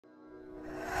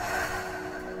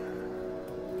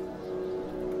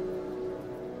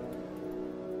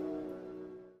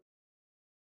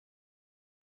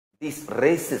these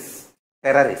racists,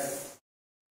 terrorists,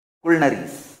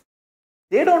 culnaries,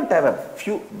 they don't have a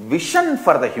vision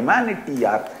for the humanity,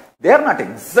 or they are not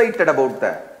excited about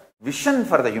the vision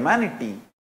for the humanity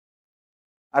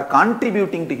or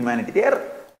contributing to humanity. They are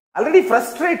already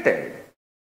frustrated.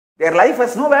 Their life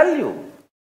has no value.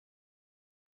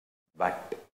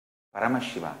 But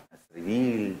ParamaShiva has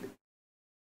revealed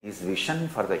his vision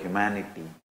for the humanity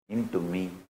into me.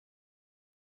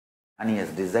 And he has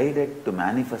decided to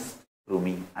manifest through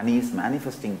me. And he is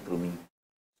manifesting through me.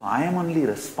 So I am only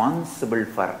responsible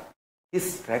for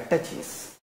his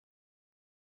strategies.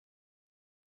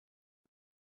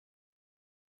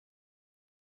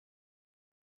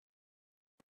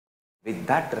 With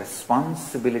that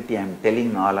responsibility, I am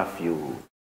telling all of you,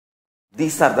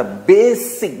 these are the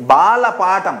basic Bala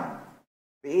Patam,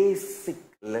 basic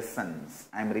lessons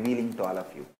I am revealing to all of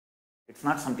you. It's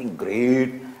not something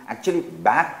great. Actually,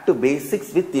 back to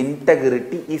basics with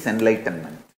integrity is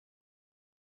enlightenment.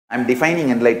 I am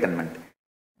defining enlightenment.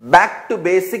 Back to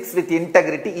basics with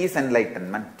integrity is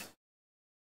enlightenment.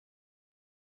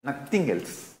 Nothing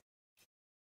else.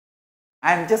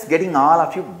 I am just getting all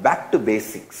of you back to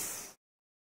basics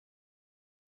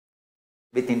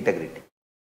with integrity.